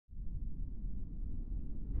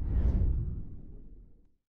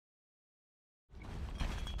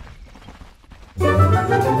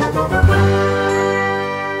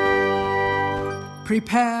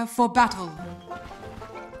Prepare for battle.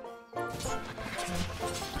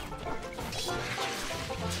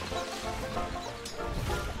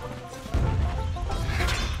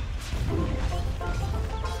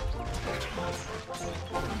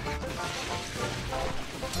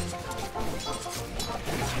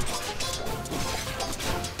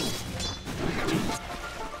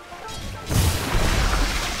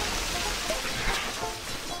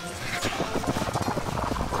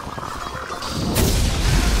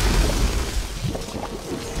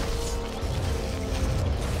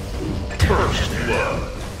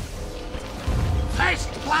 First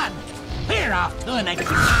blood! We're off to an exit.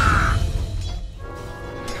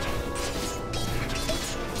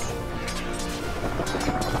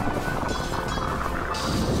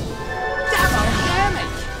 Double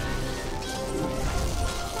damage!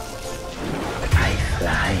 I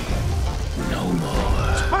fly no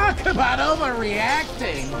more. Talk about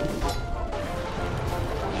overreacting!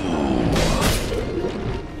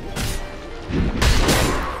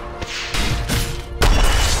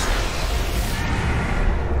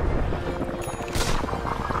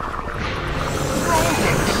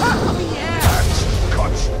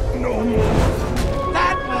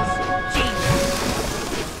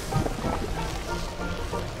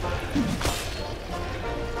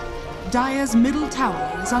 Dire's middle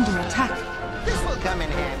tower is under attack. This will come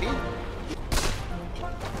in handy.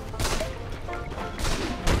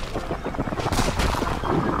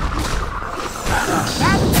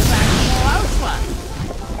 That is a close one!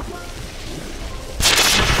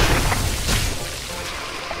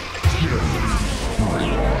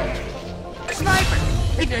 Sniper!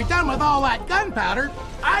 If you're done with all that gunpowder,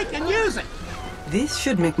 I can use it! This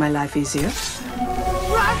should make my life easier.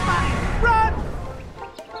 Run, buddy! Run!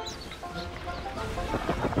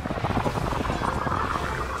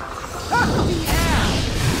 Oh, yeah!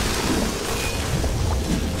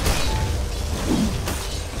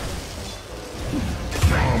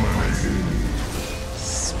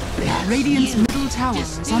 Radiant's middle tower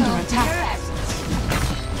is under attack.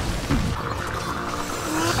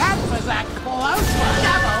 That was a close one!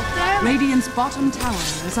 Double damage! Radiant's bottom tower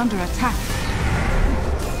is under attack.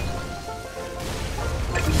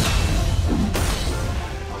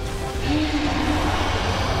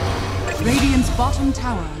 Radiant's bottom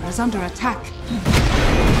tower is under attack.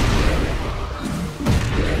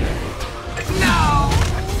 No!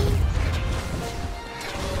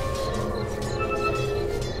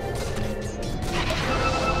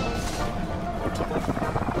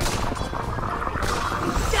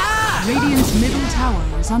 Radiant's middle tower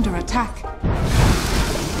is under attack.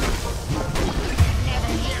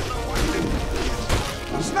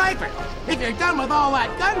 Sniper! If you're done with all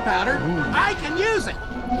that gunpowder, I can use it!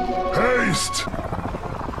 Haste!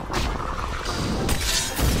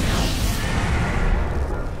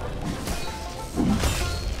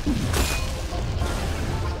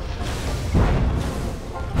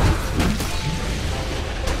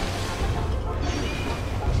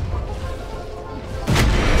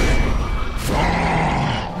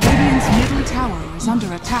 Radiant's middle tower is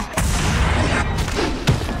under attack.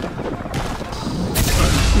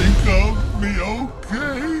 Think of me,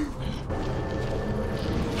 okay?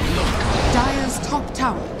 Dire's top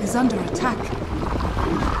tower is under attack.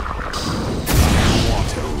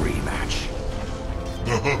 Want a rematch?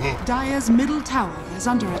 Dire's middle tower is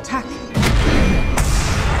under attack.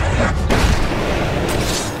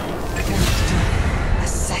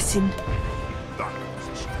 Assassin.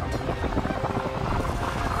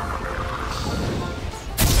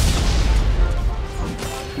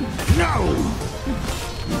 No!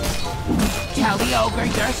 Tell the ogre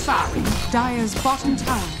you're sorry. Dire's bottom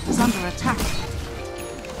tower is under attack.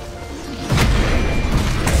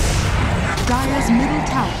 Dire's middle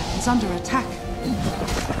tower is under attack.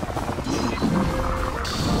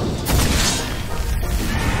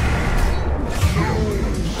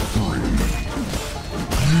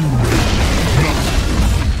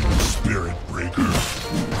 Spirit breaker.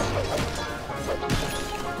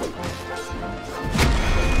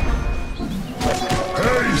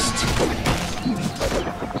 Haste!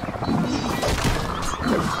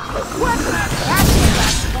 What the? That was a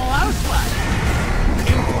close one!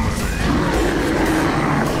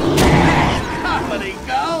 Company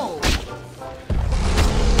go!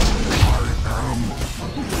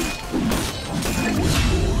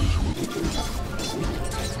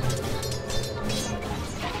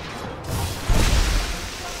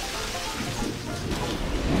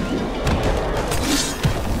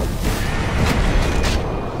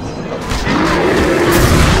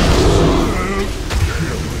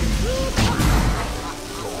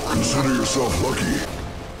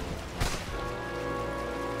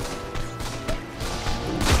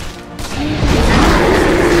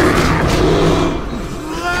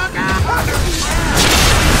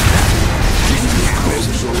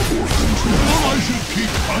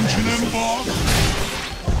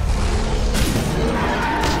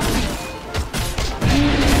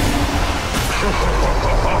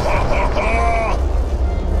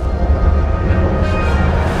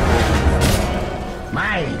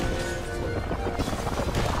 Mine.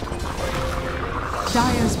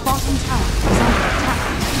 Dire's bottom tower is under attack.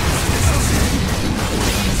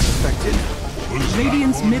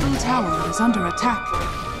 Radiant's middle tower is under attack.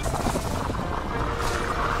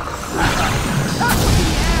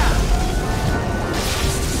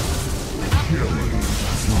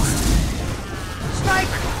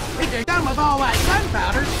 Sniper! If you're done with all that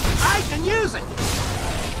gunpowder, I can use it!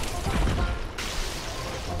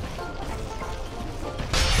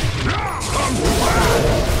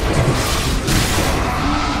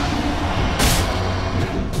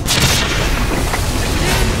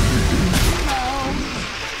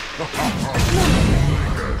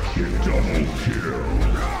 Double kill.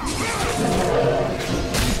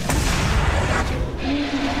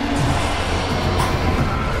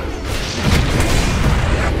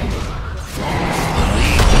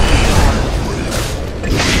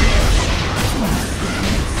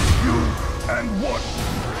 And what?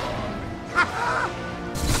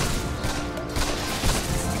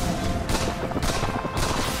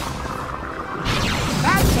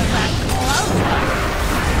 That's a that close one!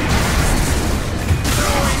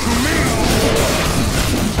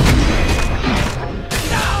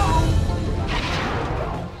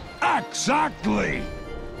 Exactly!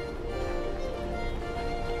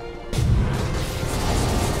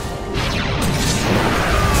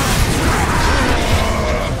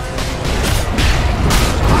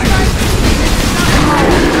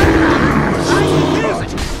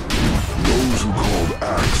 Those who called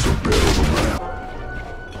axe are better than that.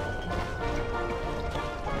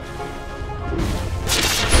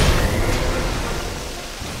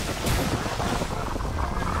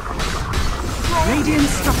 Radiant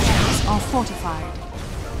structures are fortified.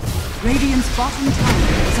 Radiant's bottom tower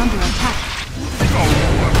is under attack. Don't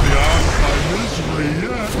let the Alchemist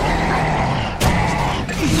yet.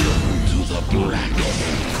 To the black.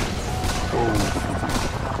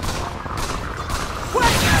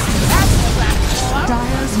 What? That's a that close!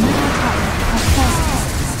 Dire's middle tower has fallen.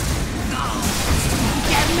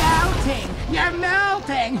 You're melting! You're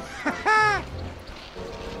melting!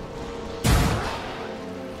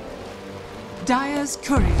 Dire's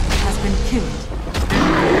courier has been killed.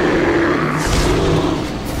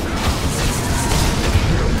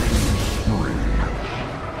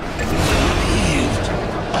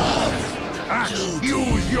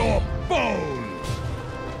 Use your phone!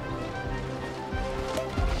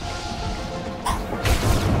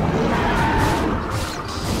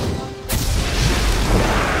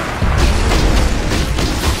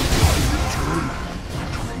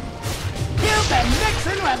 You've been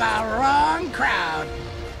mixing with the wrong crowd!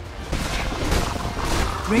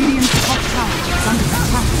 Radiant's top tower is under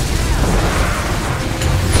attack.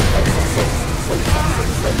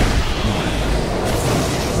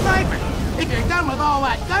 Sniper! If you're done with all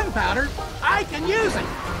that gunpowder, I can use it!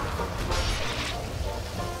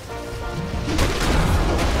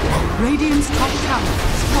 Radiant's top tower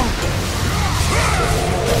is fallen.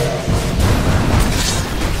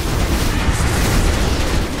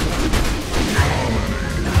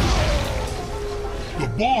 The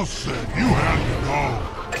boss said you had to go.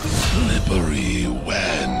 Slippery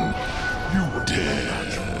when You were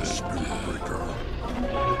dead, Spirit Breaker.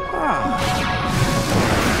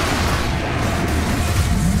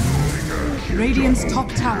 Radiant's top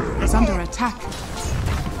tower is under attack.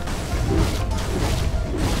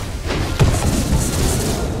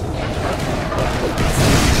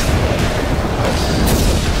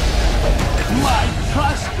 My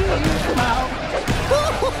trusty mouth!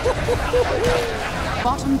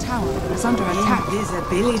 Bottom tower is under attack.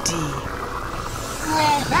 Invisibility.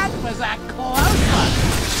 That was a close one!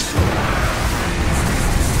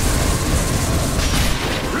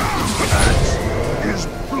 Axe is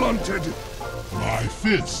blunted. My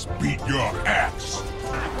fists beat your axe.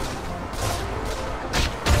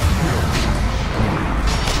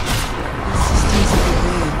 Sisters of the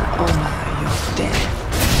Wind honor your death.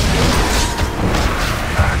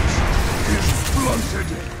 Axe is blunted.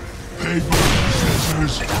 Paper,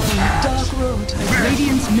 scissors, axe. Dark road.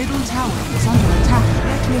 Radiant's middle tower is under attack.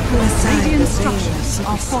 Let me pull aside Radiant the veil of structures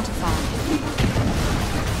are secrecy. fortified.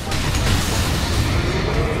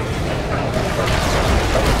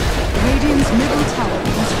 Radiant's middle tower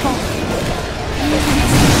has fallen.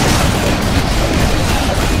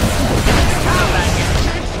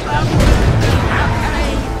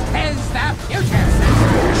 Alchemy is the future!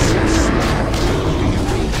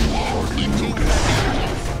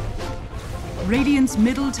 Radiant's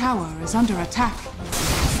middle tower is under attack.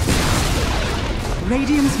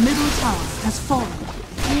 Radiant's middle tower has fallen.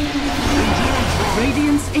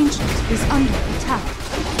 Radiant's ancient is under attack.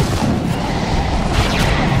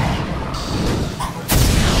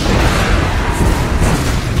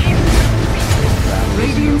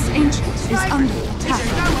 Radiant's ancient is under attack.